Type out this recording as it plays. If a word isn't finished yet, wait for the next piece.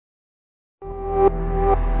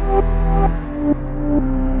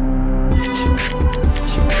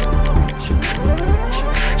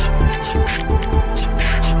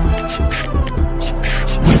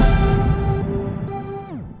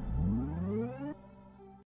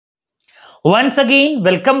Once again,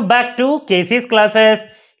 welcome back to KC's Classes.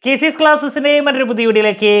 KC's Classes മറ്റൊരു പുതിയ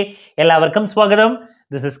വീഡിയോയിലേക്ക് എല്ലാവർക്കും സ്വാഗതം.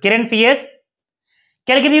 This is Kiran CS.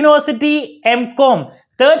 Calicut University MCOM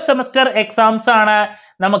third semester exams ആണ്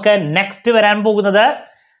നമുക്ക് നെക്സ്റ്റ് വരാൻ പോകുന്നത്.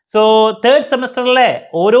 സോ തേർഡ് സെമസ്റ്ററിലെ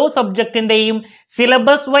ഓരോ സബ്ജക്റ്റിൻ്റെയും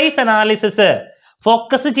സിലബസ് വൈസ് അനാലിസിസ്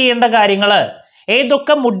ഫോക്കസ് ചെയ്യേണ്ട കാര്യങ്ങൾ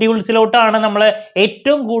ഏതൊക്കെ മൊഡ്യൂൾസിലോട്ടാണ് നമ്മൾ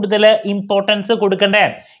ഏറ്റവും കൂടുതൽ ഇമ്പോർട്ടൻസ്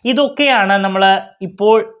കൊടുക്കേണ്ടത്, ഇതൊക്കെയാണ് നമ്മൾ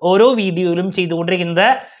ഇപ്പോൾ ഓരോ വീഡിയോയിലും ചെയ്തുകൊണ്ടിരിക്കുന്നത്.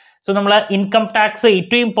 സോ നമ്മൾ ഇൻകം ടാക്സ്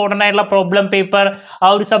ഏറ്റവും ഇമ്പോർട്ടൻ്റ് ആയിട്ടുള്ള പ്രോബ്ലം പേപ്പർ ആ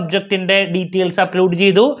ഒരു സബ്ജക്റ്റിൻ്റെ ഡീറ്റെയിൽസ് അപ്ലോഡ്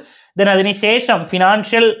ചെയ്തു. ദെൻ അതിനുശേഷം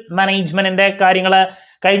ഫിനാൻഷ്യൽ മാനേജ്മെൻറ്റിൻ്റെ കാര്യങ്ങൾ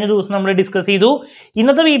കഴിഞ്ഞ ദിവസം നമ്മൾ ഡിസ്കസ് ചെയ്തു.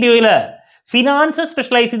 ഇന്നത്തെ വീഡിയോയിൽ ഫിനാൻസ്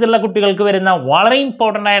സ്പെഷ്യലൈസ് ചെയ്തിട്ടുള്ള കുട്ടികൾക്ക് വരുന്ന വളരെ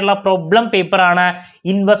ഇമ്പോർട്ടൻ്റ് ആയിട്ടുള്ള പ്രോബ്ലം പേപ്പറാണ്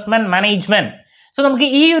ഇൻവെസ്റ്റ്മെൻറ്റ് മാനേജ്മെൻറ്റ്. സോ നമുക്ക്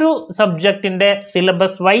ഈ ഒരു സബ്ജക്റ്റിൻ്റെ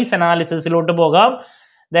സിലബസ് വൈസ് അനാലിസിസിലോട്ട് പോകാം.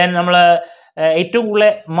 ദെൻ നമ്മൾ ഏറ്റവും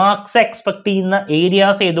കൂടുതൽ മാർക്സ് എക്സ്പെക്ട് ചെയ്യുന്ന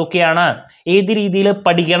ഏരിയാസ് ഏതൊക്കെയാണ്, ഏത് രീതിയിൽ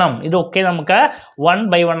പഠിക്കണം, ഇതൊക്കെ നമുക്ക് വൺ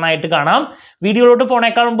ബൈ വൺ ആയിട്ട് കാണാം. വീഡിയോയിലോട്ട്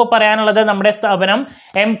പോണേക്കാൾ മുമ്പ് പറയാനുള്ളത്, നമ്മുടെ സ്ഥാപനം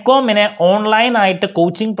MCOMന് ഓൺലൈനായിട്ട്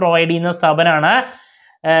കോച്ചിങ് പ്രൊവൈഡ് ചെയ്യുന്ന സ്ഥാപനമാണ്.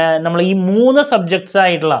 നമ്മൾ ഈ 3 സബ്ജക്ട്സ്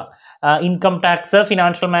ആയിട്ടുള്ള income tax,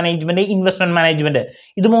 financial management, investment management,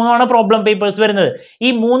 ഇത് 3ആണ് പ്രോബ്ലം പേപ്പേഴ്സ് വരുന്നത്. ഈ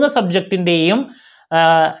 3 സബ്ജക്റ്റിൻ്റെയും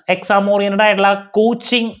എക്സാം ഓറിയൻറ്റഡ് ആയിട്ടുള്ള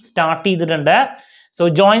കോച്ചിങ് സ്റ്റാർട്ട് ചെയ്തിട്ടുണ്ട്. സോ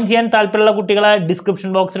ജോയിൻ ചെയ്യാൻ താല്പര്യമുള്ള കുട്ടികൾ ഡിസ്ക്രിപ്ഷൻ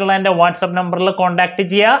ബോക്സിലുള്ള എൻ്റെ വാട്സപ്പ് നമ്പറിൽ കോൺടാക്ട്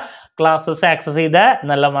ചെയ്യുക, ക്ലാസ്സസ് ആക്സസ് ചെയ്ത്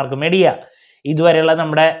നല്ല മാർക്ക് മേടിക്കുക. ഇതുവരെയുള്ള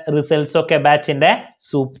നമ്മുടെ റിസൾട്ട്സ് ഒക്കെ ബാച്ചിൻ്റെ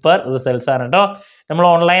സൂപ്പർ റിസൾട്ട്സ് ആണ് കേട്ടോ. നമ്മൾ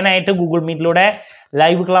ഓൺലൈനായിട്ട് ഗൂഗിൾ മീറ്റിലൂടെ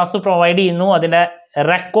ലൈവ് ക്ലാസ് പ്രൊവൈഡ് ചെയ്യുന്നു. അതിൻ്റെ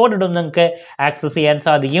റെക്കോർഡ് നിങ്ങൾക്ക് ആക്സസ് ചെയ്യാൻ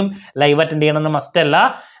സാധിക്കും. ലൈവ് അറ്റൻഡ് ചെയ്യണമെന്ന് മസ്റ്റല്ല,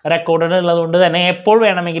 റെക്കോർഡ് ഉള്ളതുകൊണ്ട് തന്നെ എപ്പോൾ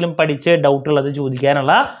വേണമെങ്കിലും പഠിച്ച് ഡൗട്ട് ഉള്ളത്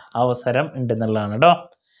ചോദിക്കാനുള്ള അവസരം ഉണ്ടെന്നുള്ളതാണ് കേട്ടോ.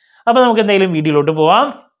 അപ്പോൾ നമുക്ക് എന്തെങ്കിലും വീഡിയോയിലോട്ട് പോവാം.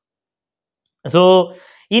 സോ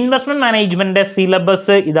ഇൻവെസ്റ്റ്മെൻറ്റ് മാനേജ്മെൻറ്റിൻ്റെ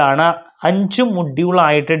സിലബസ് ഇതാണ്. 5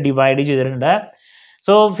 മൊഡ്യൂളായിട്ട് ഡിവൈഡ് ചെയ്തിട്ടുണ്ട്.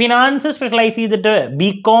 സോ ഫിനാൻസ് സ്പെഷ്യലൈസ് ചെയ്തിട്ട്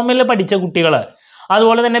BCOMൽ പഠിച്ച കുട്ടികൾ,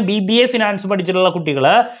 അതുപോലെ തന്നെ BBA ഫിനാൻസ് പഠിച്ചിട്ടുള്ള കുട്ടികൾ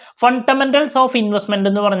ഫണ്ടമെന്റൽസ് ഓഫ് ഇൻവെസ്റ്റ്മെന്റ്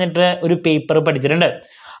എന്ന് പറഞ്ഞിട്ട് ഒരു പേപ്പർ പഠിച്ചിട്ടുണ്ട്.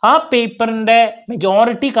 ആ പേപ്പറിൻ്റെ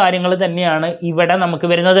മെജോറിറ്റി കാര്യങ്ങൾ തന്നെയാണ് ഇവിടെ നമുക്ക്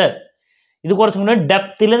വരുന്നത്. ഇത് കുറച്ചും കൂടി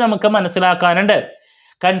ഡെപ്തിൽ നമുക്ക് മനസ്സിലാക്കാനുണ്ട്.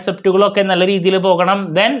 കൺസെപ്റ്റുകളൊക്കെ നല്ല രീതിയിൽ പോകണം.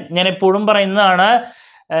 ദെൻ ഞാൻ എപ്പോഴും പറയുന്നതാണ്,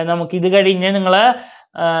 നമുക്കിത് കഴിഞ്ഞ് നിങ്ങൾ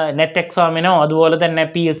നെറ്റ് എക്സാമിനോ അതുപോലെ തന്നെ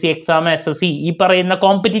PSC എക്സാം, SSC, ഈ പറയുന്ന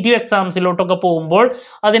കോമ്പറ്റീറ്റീവ് എക്സാംസിലോട്ടൊക്കെ പോകുമ്പോൾ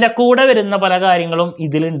അതിൻ്റെ കൂടെ വരുന്ന പല കാര്യങ്ങളും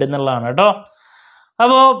ഇതിലുണ്ടെന്നുള്ളതാണ് കേട്ടോ.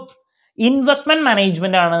 അപ്പോൾ ഇൻവെസ്റ്റ്മെൻറ്റ്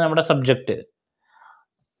മാനേജ്മെൻ്റ് ആണ് നമ്മുടെ subject.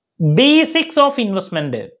 Basics of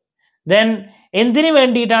investment, then എന്തിനു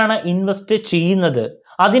വേണ്ടിയിട്ടാണ് ഇൻവെസ്റ്റ് ചെയ്യുന്നത്,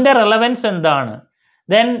 അതിൻ്റെ റെലവൻസ് എന്താണ്,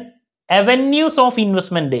 ദെൻ അവന്യൂസ് ഓഫ്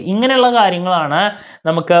ഇൻവെസ്റ്റ്മെൻറ്റ്, ഇങ്ങനെയുള്ള കാര്യങ്ങളാണ്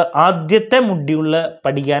നമുക്ക് ആദ്യത്തെ മൊഡ്യൂളിൽ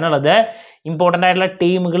പഠിക്കാനുള്ളത്. ഇമ്പോർട്ടൻ്റ് ആയിട്ടുള്ള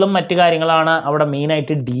ടീമുകളും മറ്റു കാര്യങ്ങളാണ് അവിടെ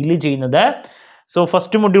മെയിനായിട്ട് ഡീൽ ചെയ്യുന്നത്. സോ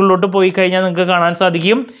ഫസ്റ്റ് മൊഡ്യൂളിലോട്ട് പോയി കഴിഞ്ഞാൽ നിങ്ങൾക്ക് കാണാൻ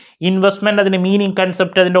സാധിക്കും ഇൻവെസ്റ്റ്മെൻറ്റ്, അതിൻ്റെ മീനിങ്,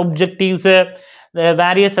 കൺസെപ്റ്റ്, അതിൻ്റെ ഒബ്ജക്റ്റീവ്സ്,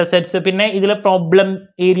 വാരിയസ് അസറ്റ്സ്, പിന്നെ ഇതിലെ പ്രോബ്ലം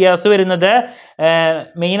ഏരിയാസ് വരുന്നത്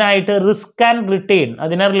മെയിനായിട്ട് റിസ്ക് ആൻഡ് റിട്ടേൺ,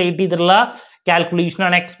 അതിനെ റിലേറ്റ് ചെയ്തിട്ടുള്ള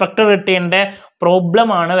കാൽക്കുലേഷനാണ്. എക്സ്പെക്റ്റഡ് റിട്ടേണിൻ്റെ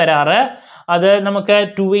പ്രോബ്ലമാണ് വരാറ്. അത് നമുക്ക്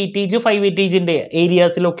 2 വെയിറ്റേജ് 5 വെയിറ്റേജിൻ്റെ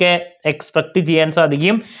ഏരിയാസിലൊക്കെ എക്സ്പെക്റ്റ് ചെയ്യാൻ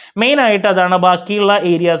സാധിക്കും. മെയിനായിട്ട് അതാണ്. ബാക്കിയുള്ള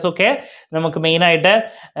ഏരിയാസൊക്കെ നമുക്ക് മെയിനായിട്ട്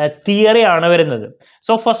തിയറി ആണ് വരുന്നത്.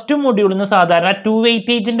 സോ ഫസ്റ്റ് മൊഡ്യൂളിൽ നിന്ന് സാധാരണ 2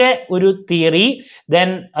 വെയിറ്റേജിൻ്റെ ഒരു തിയറി,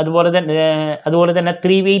 ദെൻ അതുപോലെ തന്നെ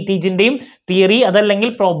 3 വെയിറ്റേജിൻ്റെയും തിയറി,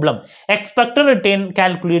 അതല്ലെങ്കിൽ പ്രോബ്ലം, എക്സ്പെക്റ്റഡ് റിട്ടേൺ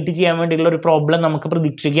കാൽക്കുലേറ്റ് ചെയ്യാൻ വേണ്ടിയുള്ള ഒരു പ്രോബ്ലം നമുക്ക്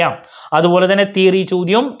പ്രതീക്ഷിക്കാം. അതുപോലെ തന്നെ തിയറി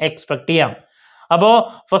ചോദ്യം എക്സ്പെക്ട് ചെയ്യാം. അപ്പോൾ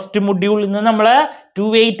ഫസ്റ്റ് മൊഡ്യൂളിൽ നിന്ന് നമ്മൾ 2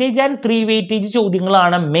 വെയിറ്റേജ് ആൻഡ് 3 വെയിറ്റേജ്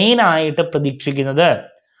ചോദ്യങ്ങളാണ് മെയിനായിട്ട് പ്രതീക്ഷിക്കുന്നത്.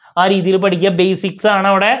 ആ രീതിയിൽ പഠിക്കുക. ബേസിക്സ് ആണ്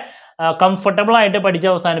അവിടെ കംഫർട്ടബിൾ ആയിട്ട് പഠിച്ച്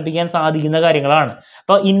അവസാനിപ്പിക്കാൻ സാധിക്കുന്ന കാര്യങ്ങളാണ്.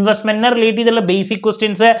 അപ്പോൾ ഇൻവെസ്റ്റ്മെൻറ്റിനെ റിലേറ്റ് ചെയ്തുള്ള ബേസിക്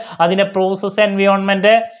ക്വസ്റ്റ്യൻസ്, അതിൻ്റെ പ്രോസസ്,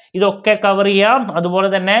 എൻവയോൺമെൻറ്റ്, ഇതൊക്കെ കവർ ചെയ്യാം. അതുപോലെ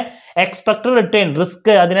തന്നെ എക്സ്പെക്റ്റഡ് റിട്ടേൺ,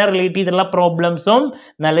 റിസ്ക്, അതിനെ റിലേറ്റ് ചെയ്തുള്ള പ്രോബ്ലംസും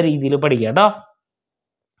നല്ല രീതിയിൽ പഠിക്കുക കേട്ടോ.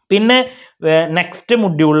 പിന്നെ next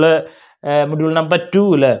module number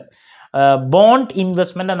 2ൽ bond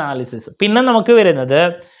investment analysis. പിന്നെ നമുക്ക് വരുന്നത്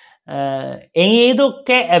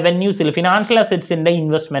ഏതൊക്കെ അവന്യൂസിൽ ഫിനാൻഷ്യൽ അസറ്റ്സിൻ്റെ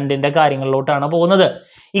ഇൻവെസ്റ്റ്മെൻറ്റിൻ്റെ കാര്യങ്ങളിലോട്ടാണ് പോകുന്നത്.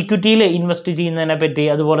 ഇക്വിറ്റിയിൽ ഇൻവെസ്റ്റ് ചെയ്യുന്നതിനെ പറ്റി,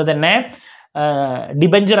 അതുപോലെ തന്നെ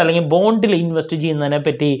ഡിബഞ്ചർ അല്ലെങ്കിൽ ബോണ്ടിൽ ഇൻവെസ്റ്റ് ചെയ്യുന്നതിനെ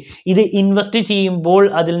പറ്റി, ഇത് ഇൻവെസ്റ്റ് ചെയ്യുമ്പോൾ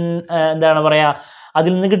അതിൽ എന്താണ് പറയുക,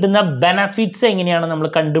 അതിൽ നിന്ന് കിട്ടുന്ന ബെനഫിറ്റ്സ് എങ്ങനെയാണ് നമ്മൾ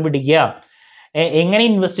കണ്ടുപിടിക്കുക, എങ്ങനെ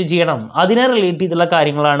ഇൻവെസ്റ്റ് ചെയ്യണം, അതിനെ റിലേറ്റ് ചെയ്തുള്ള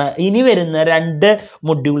കാര്യങ്ങളാണ് ഇനി വരുന്ന 2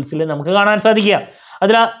 മൊഡ്യൂൾസിൽ നമുക്ക് കാണാൻ സാധിക്കുക.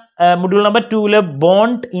 അതിൽ module number 2ൽ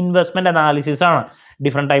bond investment analysis ആണ്.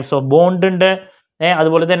 ഡിഫറെൻറ്റ് ടൈപ്സ് ഓഫ് ബോണ്ട് ഉണ്ട്.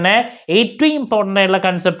 അതുപോലെ തന്നെ ഏറ്റവും ഇമ്പോർട്ടൻ്റ് ആയിട്ടുള്ള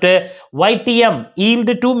concept YTM,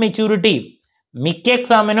 yield to maturity. മിക്ക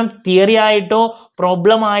എക്സാമിനും തിയറി ആയിട്ടോ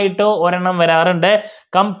പ്രോബ്ലം ആയിട്ടോ ഒരെണ്ണം വരാറുണ്ട്.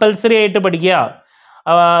 കമ്പൽസറി ആയിട്ട് പഠിക്കുക.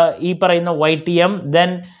 ഈ പറയുന്ന YTM,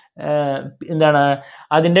 ദെൻ എന്താണ്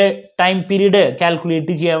അതിൻ്റെ ടൈം പീരീഡ്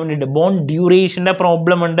കാൽക്കുലേറ്റ് ചെയ്യാൻ വേണ്ടിയിട്ട് ബോണ്ട് ഡ്യൂറേഷൻ്റെ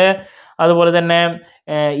പ്രോബ്ലം ഉണ്ട്. അതുപോലെ തന്നെ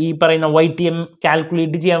ഈ പറയുന്ന YTM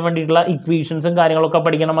കാൽക്കുലേറ്റ് ചെയ്യാൻ വേണ്ടിയിട്ടുള്ള ഇക്വേഷൻസും കാര്യങ്ങളൊക്കെ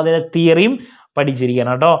പഠിക്കണം. അതിൻ്റെ തിയറിയും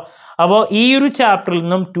പഠിച്ചിരിക്കണം കേട്ടോ. അപ്പോൾ ഈ ഒരു ചാപ്റ്ററിൽ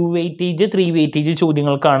നിന്നും 2 വെയിറ്റേജ് 3 വെയിറ്റേജ്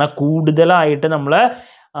ചോദ്യങ്ങൾക്കാണ് കൂടുതലായിട്ട് നമ്മൾ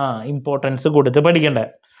ഇമ്പോർട്ടൻസ് കൊടുത്ത് പഠിക്കേണ്ടത്.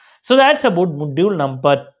 So that's about module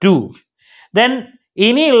number 2. Then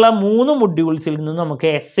ഇനിയുള്ള 3 മൊഡ്യൂൾസിൽ നിന്ന് നമുക്ക്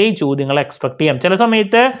essay ചോദ്യങ്ങൾ എക്സ്പെക്ട് ചെയ്യാം. ചില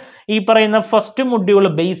സമയത്ത് ഈ പറയുന്ന ഫസ്റ്റ് മൊഡ്യൂൾ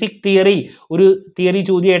ബേസിക് തിയറി, ഒരു തിയറി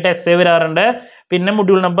ചോദ്യമായിട്ട് essay വരാറുണ്ട്. പിന്നെ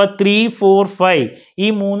മൊഡ്യൂൾ നമ്പർ 3, 4, 5 ഈ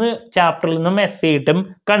 3 ചാപ്റ്ററിൽ നിന്നും essay ആയിട്ടും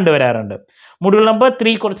കണ്ടുവരാറുണ്ട്. മൊഡ്യൂൾ നമ്പർ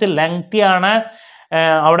 3 കുറച്ച് ലെങ്തി ആണ്.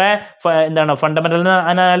 അവിടെ എന്താണ് ഫണ്ടമെന്റൽ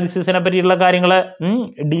അനാലിസിസിനെ പറ്റിയുള്ള കാര്യങ്ങൾ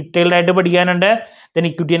ഡീറ്റെയിൽഡ് ആയിട്ട് പഠിക്കാനുണ്ട്. ദെൻ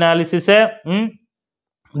ഇക്വിറ്റി അനാലിസിസ്,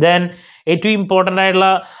 ദെൻ ഏറ്റവും ഇമ്പോർട്ടൻ്റ് ആയിട്ടുള്ള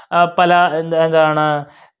പല എന്താണ്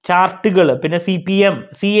ചാർട്ടുകൾ, പിന്നെ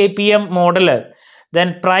CAPM model, then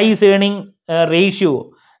price earning ratio,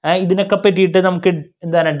 ഇതിനൊക്കെ പറ്റിയിട്ട് നമുക്ക്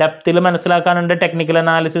എന്താണ് ഡെപ്തിൽ മനസ്സിലാക്കാനുണ്ട്. ടെക്നിക്കൽ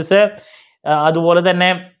അനാലിസിസ്, അതുപോലെ തന്നെ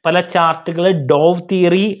പല ചാർട്ടുകൾ, ഡോവ്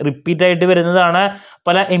തിയറി റിപ്പീറ്റ് ആയിട്ട് വരുന്നതാണ്.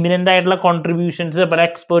 പല എമിനൻ്റ് ആയിട്ടുള്ള കോൺട്രിബ്യൂഷൻസ് പല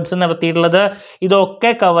എക്സ്പേർട്സ് നടത്തിയിട്ടുള്ളത്,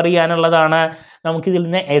 ഇതൊക്കെ കവർ ചെയ്യാനുള്ളതാണ്. നമുക്കിതിൽ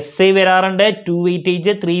നിന്ന് essay വരാറുണ്ട്. 2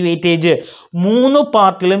 വെയിറ്റേജ് 3 വെയിറ്റേജ് 3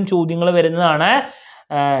 പാർട്ടിലും ചോദ്യങ്ങൾ വരുന്നതാണ്.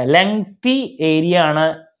 ലെങ്തി ഏരിയ ആണ്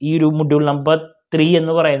ഈ ഒരു മൊഡ്യൂൾ നമ്പർ 3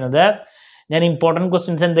 എന്ന് പറയുന്നത്. ഞാൻ ഇമ്പോർട്ടൻറ്റ്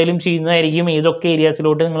ക്വസ്റ്റ്യൻസ് എന്തെങ്കിലും ചെയ്യുന്നതായിരിക്കും. ഏതൊക്കെ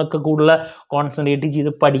ഏരിയാസിലോട്ട് നിങ്ങൾക്ക് കൂടുതൽ കോൺസെൻട്രേറ്റ്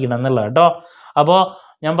ചെയ്ത് പഠിക്കണം എന്നുള്ളത് കേട്ടോ. അപ്പോൾ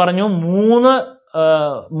ഞാൻ പറഞ്ഞു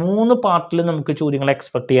 3 പാർട്ടിൽ നമുക്ക് ചോദ്യങ്ങൾ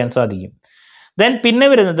എക്സ്പെക്ട് ചെയ്യാൻ സാധിക്കും. ദെൻ പിന്നെ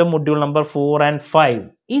വരുന്നത് മൊഡ്യൂൾ നമ്പർ 4 and 5.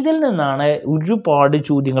 ഇതിൽ നിന്നാണ് ഒരുപാട്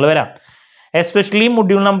ചോദ്യങ്ങൾ വരാം. എസ്പെഷ്യലി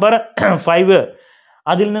മൊഡ്യൂൾ നമ്പർ 5,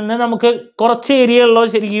 അതിൽ നിന്ന് നമുക്ക് കുറച്ച് ഏരിയ ഉള്ളൂ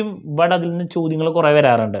ശരിക്കും, ബട്ട് അതിൽ നിന്ന് ചോദ്യങ്ങൾ കുറേ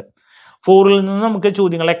വരാറുണ്ട്. 4ൽ നിന്ന് നമുക്ക്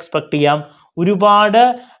ചോദ്യങ്ങൾ എക്സ്പെക്ട് ചെയ്യാം. ഒരുപാട്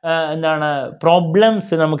എന്താണ്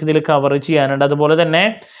പ്രോബ്ലംസ് നമുക്കിതിൽ കവർ ചെയ്യാനുണ്ട്. അതുപോലെ തന്നെ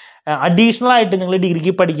അഡീഷണൽ ആയിട്ട് നിങ്ങൾ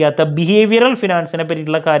ഡിഗ്രിക്ക് പഠിക്കാത്ത ബിഹേവിയറൽ ഫിനാൻസിനെ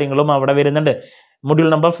പറ്റിയിട്ടുള്ള കാര്യങ്ങളും അവിടെ വരുന്നുണ്ട് മൊഡ്യൂൾ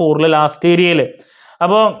നമ്പർ 4 ലാസ്റ്റ് ഏരിയയിൽ.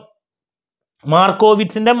 അപ്പോൾ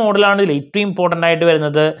മാർക്കോവിറ്റ്സിൻ്റെ മോഡലാണ് ഇതിൽ ഏറ്റവും ഇമ്പോർട്ടൻ്റ് ആയിട്ട്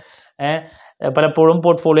വരുന്നത്. പലപ്പോഴും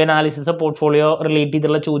പോർട്ട്ഫോളിയോ അനാലിസിസ്, പോർട്ട്ഫോളിയോ റിലേറ്റ്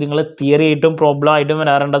ചെയ്തുള്ള ചോദ്യങ്ങൾ തിയറി ആയിട്ടും പ്രോബ്ലം ആയിട്ടും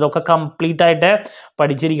വരാറുണ്ട്. അതൊക്കെ കംപ്ലീറ്റ് ആയിട്ട്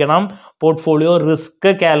പഠിച്ചിരിക്കണം. പോർട്ട്ഫോളിയോ റിസ്ക്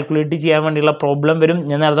കാൽക്കുലേറ്റ് ചെയ്യാൻ വേണ്ടിയുള്ള പ്രോബ്ലം വരും.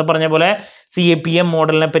 ഞാൻ നേരത്തെ പറഞ്ഞ പോലെ CAPM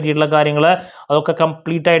മോഡലിനെ പറ്റിയിട്ടുള്ള കാര്യങ്ങൾ അതൊക്കെ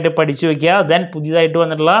കംപ്ലീറ്റ് ആയിട്ട് പഠിച്ചു വയ്ക്കുക. ദെൻ പുതിയതായിട്ട്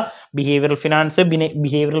വന്നിട്ടുള്ള ബിഹേവിയറൽ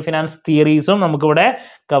ഫിനാൻസ് തിയറീസും നമുക്കിവിടെ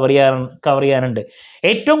കവർ ചെയ്യാനുണ്ട്.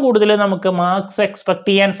 ഏറ്റവും കൂടുതൽ നമുക്ക് മാർക്സ് എക്സ്പെക്ട്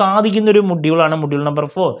ചെയ്യാൻ സാധിക്കുന്ന ഒരു മൊഡ്യൂളാണ് മൊഡ്യൂൾ നമ്പർ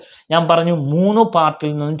 4. ഞാൻ പറഞ്ഞു 3 പാർട്ടിൽ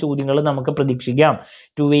നിന്നും ചോദ്യങ്ങൾ നമുക്ക് പ്രതീക്ഷിക്കാം.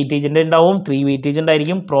 2 വെയിറ്റേജിൻ്റെ ഉണ്ടാവും, 3 വെയിറ്റേജ്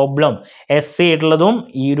ഉണ്ടായിരിക്കും. പ്രോബ്ലം essay ആയിട്ടുള്ളതും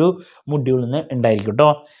ഈ ഒരു മൊഡ്യൂളിൽ നിന്ന് ഉണ്ടായിരിക്കും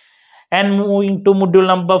കേട്ടോ. And moving to module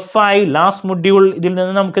number 5, last module. ഇതിൽ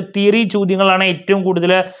നിന്ന് നമുക്ക് തിയറി ചോദ്യങ്ങളാണ് ഏറ്റവും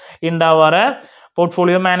കൂടുതൽ ഉണ്ടാവാറ്.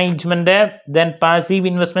 Portfolio management, then passive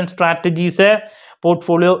investment strategies,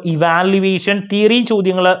 portfolio evaluation, theory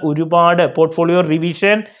ചോദ്യങ്ങൾ ഒരുപാട്, പോർട്ട്ഫോളിയോ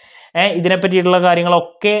റിവിഷൻ, ഇതിനെ പറ്റിയിട്ടുള്ള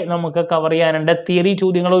കാര്യങ്ങളൊക്കെ നമുക്ക് കവർ ചെയ്യാനുണ്ട്. തിയറി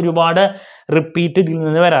ചോദ്യങ്ങൾ ഒരുപാട് റിപ്പീറ്റ് ഇതിൽ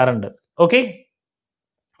നിന്ന് വരാറുണ്ട്. ഓക്കെ,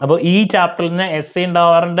 അപ്പോൾ ഈ ചാപ്റ്ററിൽ നിന്ന് essay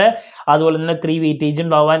ഉണ്ടാവാറുണ്ട്. അതുപോലെ തന്നെ 3 വെയിറ്റേജ്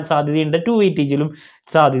ഉണ്ടാവാൻ സാധ്യതയുണ്ട്, 2 വെയിറ്റേജിലും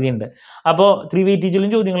സാധ്യതയുണ്ട്. അപ്പോൾ 3 വെയിറ്റേജിലും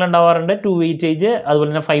ചോദ്യങ്ങൾ ഉണ്ടാവാറുണ്ട്, 2 വെയിറ്റേജ് അതുപോലെ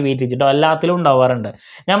തന്നെ 5 വെയിറ്റേജ് കേട്ടോ, എല്ലാത്തിലും ഉണ്ടാവാറുണ്ട്.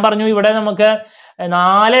 ഞാൻ പറഞ്ഞു ഇവിടെ നമുക്ക്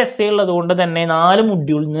 4 essay ഉള്ളത് കൊണ്ട് തന്നെ 4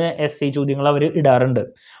 മൊഡ്യൂളിൽ നിന്ന് essay ചോദ്യങ്ങൾ അവർ ഇടാറുണ്ട്.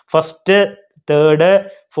 ഫസ്റ്റ്, തേർഡ്,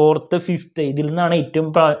 ഫോർത്ത്, ഫിഫ്ത്ത് ഇതിൽ നിന്നാണ്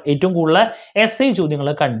ഏറ്റവും കൂടുതൽ essay ചോദ്യങ്ങൾ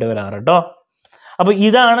കണ്ടുവരാറ് കേട്ടോ. അപ്പോൾ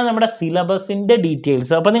ഇതാണ് നമ്മുടെ സിലബസിൻ്റെ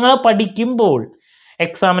ഡീറ്റെയിൽസ്. അപ്പോൾ നിങ്ങൾ പഠിക്കുമ്പോൾ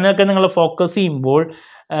എക്സാമിനൊക്കെ നിങ്ങൾ ഫോക്കസ് ചെയ്യുമ്പോൾ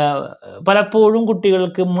പലപ്പോഴും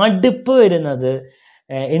കുട്ടികൾക്ക് മടുപ്പ് വരുന്നത്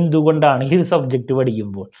എന്തുകൊണ്ടാണ് ഈ ഒരു സബ്ജക്റ്റ്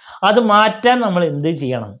പഠിക്കുമ്പോൾ. അത് മാറ്റാൻ നമ്മൾ എന്ത്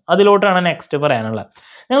ചെയ്യണം, അതിലോട്ടാണ് നെക്സ്റ്റ് പറയാനുള്ളത്.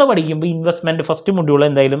 നിങ്ങൾ പഠിക്കുമ്പോൾ ഇൻവെസ്റ്റ്മെൻറ്റ് ഫസ്റ്റ് മൊഡ്യൂൾ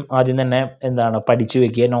എന്തായാലും ആദ്യം തന്നെ പഠിച്ചു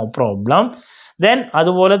വെക്കുക, നോ പ്രോബ്ലം. ദെൻ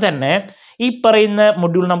അതുപോലെ തന്നെ ഈ പറയുന്ന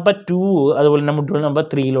മൊഡ്യൂൾ നമ്പർ 2 അതുപോലെ തന്നെ മൊഡ്യൂൾ നമ്പർ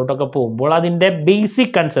 3 പോകുമ്പോൾ അതിൻ്റെ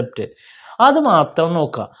ബേസിക് കൺസെപ്റ്റ് അത് മാത്രം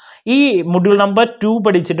നോക്കുക. ഈ മൊഡ്യൂൾ നമ്പർ 2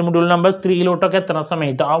 പഠിച്ചിട്ട് മൊഡ്യൂൾ നമ്പർ 3 എത്തുന്ന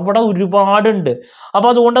സമയത്ത് അവിടെ ഒരുപാടുണ്ട്. അപ്പോൾ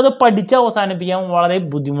അതുകൊണ്ട് അത് പഠിച്ച് അവസാനിപ്പിക്കാൻ വളരെ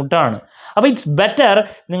ബുദ്ധിമുട്ടാണ്. അപ്പോൾ ഇറ്റ്സ് ബെറ്റർ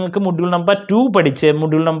നിങ്ങൾക്ക് മൊഡ്യൂൾ നമ്പർ 2 പഠിച്ച്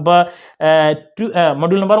മൊഡ്യൂൾ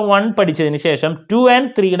നമ്പർ 1 പഠിച്ചതിന് ശേഷം 2 and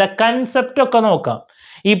 3 കൺസെപ്റ്റ് ഒക്കെ നോക്കാം.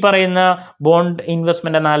 ഈ പറയുന്ന ബോണ്ട്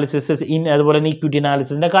ഇൻവെസ്റ്റ്മെൻറ്റ് അനാലിസിസ്, അതുപോലെ തന്നെ ഇക്വിറ്റി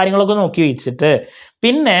അനാലിസിസിൻ്റെ കാര്യങ്ങളൊക്കെ നോക്കി വെച്ചിട്ട്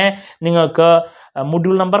പിന്നെ നിങ്ങൾക്ക്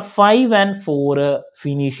മൊഡ്യൂൾ നമ്പർ 5 and 4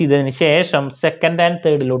 ഫിനിഷ് ചെയ്തതിന് ശേഷം 2nd and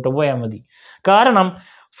 3rd പോയാൽ മതി. കാരണം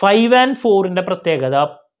 5 and 4 പ്രത്യേകത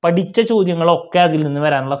പഠിച്ച ചോദ്യങ്ങളൊക്കെ അതിൽ നിന്ന്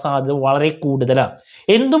വരാനുള്ള സാധ്യത വളരെ കൂടുതലാണ്.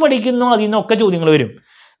 എന്തു പഠിക്കുന്നു അതിൽ നിന്നൊക്കെ ചോദ്യങ്ങൾ വരും.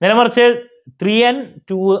 നേരെ മറിച്ച് 3 and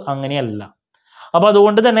 2 അങ്ങനെയല്ല. അപ്പോൾ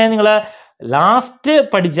അതുകൊണ്ട് തന്നെ നിങ്ങൾ ലാസ്റ്റ്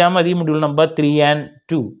പഠിച്ചാൽ മതി മൊഡ്യൂൾ നമ്പർ 3 and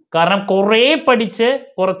 2. കാരണം കുറേ പഠിച്ച്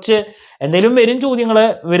കുറച്ച് എന്തെങ്കിലും വരും ചോദ്യങ്ങൾ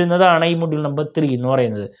വരുന്നതാണ് ഈ മൊഡ്യൂൾ നമ്പർ 3 എന്ന്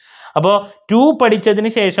പറയുന്നത്. അപ്പോൾ 2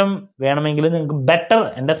 പഠിച്ചതിന് ശേഷം വേണമെങ്കിൽ നിങ്ങൾക്ക് ബെറ്റർ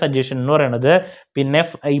എൻ്റെ സജഷൻ എന്ന് പറയുന്നത് പിന്നെ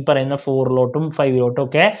ഈ പറയുന്ന 4ലോട്ടും 5ലോട്ടും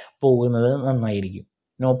ഒക്കെ പോകുന്നത് നന്നായിരിക്കും.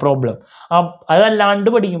 No problem. അതല്ലാണ്ട്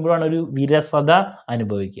പഠിക്കുമ്പോഴാണ് ഒരു വിരസത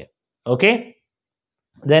അനുഭവിക്കുക. ഓക്കെ,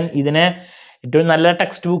 ദെൻ ഇതിന് ഏറ്റവും നല്ല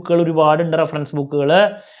ടെക്സ്റ്റ് ബുക്കുകൾ ഒരുപാടുണ്ട്, റെഫറൻസ് ബുക്കുകൾ.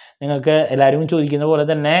 നിങ്ങൾക്ക് എല്ലാവരും ചോദിക്കുന്ന പോലെ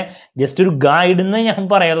തന്നെ ജസ്റ്റ് ഒരു ഗൈഡ് എന്ന് ഞാൻ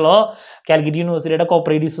പറയുള്ളൂ. കാലിക്കറ്റ് യൂണിവേഴ്സിറ്റിയുടെ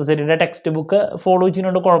കോപ്പറേറ്റീവ് സൊസൈറ്റിയുടെ ടെക്സ്റ്റ് ബുക്ക് ഫോളോ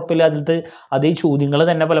ചെയ്യുന്നുണ്ട്, കുഴപ്പമില്ല. അതിലത്തെ അതേ ചോദ്യങ്ങൾ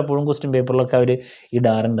തന്നെ പലപ്പോഴും ക്വസ്റ്റ്യൻ പേപ്പറിലൊക്കെ അവർ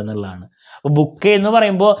ഇടാറുണ്ടെന്നുള്ളതാണ്. അപ്പോൾ ബുക്ക് എന്ന്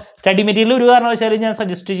പറയുമ്പോൾ സ്റ്റഡി മെറ്റീരിയൽ ഒരു കാരണവശാലും ഞാൻ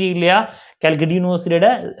സജസ്റ്റ് ചെയ്യില്ല. കാലിക്കറ്റ്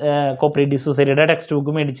യൂണിവേഴ്സിറ്റിയുടെ കോപ്പറേറ്റീവ് സൊസൈറ്റിയുടെ ടെക്സ്റ്റ്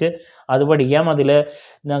ബുക്ക് മേടിച്ച് അത് പഠിക്കാം. അതിൽ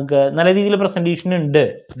നമുക്ക് നല്ല രീതിയിൽ പ്രസൻറ്റേഷൻ ഉണ്ട്.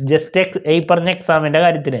 ജസ്റ്റ് ഈ പറഞ്ഞ എക്സാമിൻ്റെ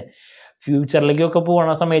കാര്യത്തിന് ഫ്യൂച്ചറിലേക്കൊക്കെ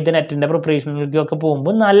പോകുന്ന സമയത്ത് നെറ്റിൻ്റെ പ്രിപ്പറേഷനിലേക്കൊക്കെ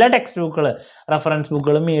പോകുമ്പോൾ നല്ല ടെക്സ്റ്റ് ബുക്കുകൾ, റെഫറൻസ്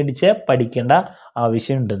ബുക്കുകൾ മേടിച്ച് പഠിക്കേണ്ട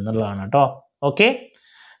ആവശ്യമുണ്ട് എന്നുള്ളതാണ് കേട്ടോ. ഓക്കെ,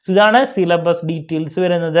 സോ ഇതാണ് സിലബസ് ഡീറ്റെയിൽസ്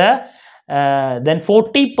വരുന്നത്. ദെൻ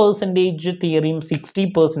 40% തിയറിയും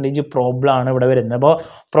 60% പ്രോബ്ലം ആണ് ഇവിടെ വരുന്നത്. അപ്പോൾ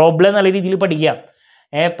പ്രോബ്ലം നല്ല രീതിയിൽ പഠിക്കാം.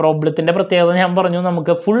 പ്രോബ്ലത്തിൻ്റെ പ്രത്യേകത ഞാൻ പറഞ്ഞു,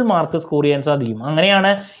 നമുക്ക് ഫുൾ മാർക്ക് സ്കോർ ചെയ്യാൻ സാധിക്കും. അങ്ങനെയാണ്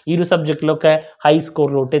ഈ ഒരു സബ്ജക്റ്റിലൊക്കെ ഹൈ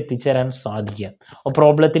സ്കോറിലോട്ട് എത്തിച്ചേരാൻ സാധിക്കുക. അപ്പോൾ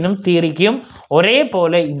പ്രോബ്ലത്തിനും തിയറിക്കും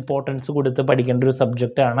ഒരേപോലെ ഇമ്പോർട്ടൻസ് കൊടുത്ത് പഠിക്കേണ്ട ഒരു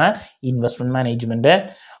സബ്ജക്റ്റാണ് ഇൻവെസ്റ്റ്മെൻറ്റ് മാനേജ്മെൻറ്റ്.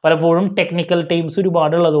 പലപ്പോഴും ടെക്നിക്കൽ ടൈംസ്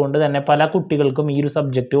ഒരുപാടുള്ളത് കൊണ്ട് തന്നെ പല കുട്ടികൾക്കും ഈ ഒരു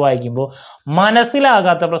സബ്ജക്റ്റ് വായിക്കുമ്പോൾ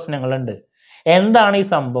മനസ്സിലാകാത്ത പ്രശ്നങ്ങളുണ്ട്. എന്താണ് ഈ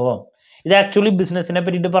സംഭവം? ഇത് ആക്ച്വലി ബിസിനസ്സിനെ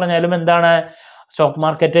പറ്റിയിട്ട് പറഞ്ഞാലും എന്താണ്, സ്റ്റോക്ക്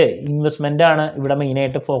മാർക്കറ്റ് ഇൻവെസ്റ്റ്മെൻ്റ് ആണ് ഇവിടെ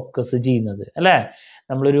മെയിനായിട്ട് ഫോക്കസ് ചെയ്യുന്നത് അല്ലേ.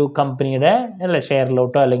 നമ്മളൊരു കമ്പനിയുടെ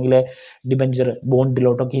ഷെയറിലോട്ടോ അല്ലെങ്കിൽ ഡിബഞ്ചർ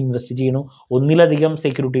ബോണ്ടിലോട്ടോ ഒക്കെ ഇൻവെസ്റ്റ് ചെയ്യുന്നു, ഒന്നിലധികം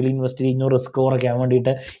സെക്യൂരിറ്റിയിൽ ഇൻവെസ്റ്റ് ചെയ്യുന്നു റിസ്ക് കുറയ്ക്കാൻ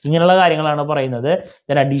വേണ്ടിയിട്ട്, ഇങ്ങനെയുള്ള കാര്യങ്ങളാണ് പറയുന്നത്.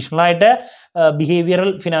 ദെൻ അഡീഷണൽ ആയിട്ട്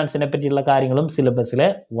ബിഹേവിയറൽ ഫിനാൻസിനെ പറ്റിയുള്ള കാര്യങ്ങളും സിലബസിൽ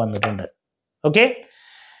വന്നിട്ടുണ്ട്. ഓക്കെ,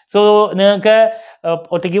 സോ നിങ്ങൾക്ക്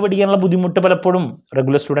ഒറ്റയ്ക്ക് പഠിക്കാനുള്ള ബുദ്ധിമുട്ട് പലപ്പോഴും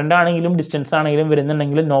റെഗുലർ സ്റ്റുഡൻ്റ് ആണെങ്കിലും ഡിസ്റ്റൻസ് ആണെങ്കിലും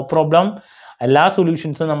വരുന്നുണ്ടെങ്കിൽ നോ പ്രോബ്ലം. എല്ലാ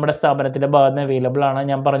സൊല്യൂഷൻസും നമ്മുടെ സ്ഥാപനത്തിൻ്റെ ഭാഗത്ത് നിന്ന് അവൈലബിൾ ആണ്.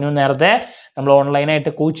 ഞാൻ പറഞ്ഞു നേരത്തെ നമ്മൾ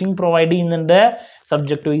ഓൺലൈനായിട്ട് കോച്ചിങ് പ്രൊവൈഡ് ചെയ്യുന്നുണ്ട്.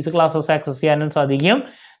 സബ്ജക്റ്റ് വൈസ് ക്ലാസ്സസ് ആക്സസ് ചെയ്യാനും സാധിക്കും.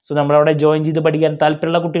 സോ നമ്മളവിടെ ജോയിൻ ചെയ്ത് പഠിക്കാൻ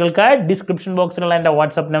താല്പര്യമുള്ള കുട്ടികൾക്ക് ഡിസ്ക്രിപ്ഷൻ ബോക്സിലുള്ള എൻ്റെ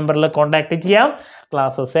വാട്സപ്പ് നമ്പറിൽ കോൺടാക്ട് ചെയ്യാം.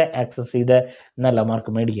 ക്ലാസ്സസ് ആക്സസ് ചെയ്ത് നല്ല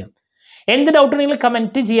മാർക്ക് മേടിക്കാം. എന്ത് ഡൗട്ട് ഉണ്ടെങ്കിൽ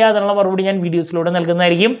കമൻറ്റ് ചെയ്യുക, അതിനുള്ള മറുപടി ഞാൻ വീഡിയോസിലൂടെ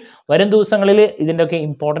നൽകുന്നതായിരിക്കും. വരും ദിവസങ്ങളിൽ ഇതിൻ്റെയൊക്കെ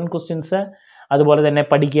ഇമ്പോർട്ടൻറ്റ് ക്വസ്റ്റ്യൻസ്, അതുപോലെ തന്നെ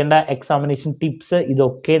പഠിക്കേണ്ട എക്സാമിനേഷൻ ടിപ്സ്,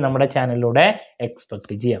 ഇതൊക്കെ നമ്മുടെ ചാനലിലൂടെ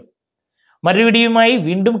എക്സ്പെക്ട് ചെയ്യാം. മറ്റൊരു വീഡിയോയുമായി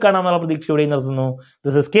വീണ്ടും കാണാമെന്നുള്ള പ്രതീക്ഷയോടെ നിർത്തുന്നു.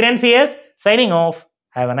 This is Kiran CS signing off.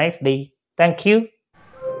 Have A nice day. Thank you.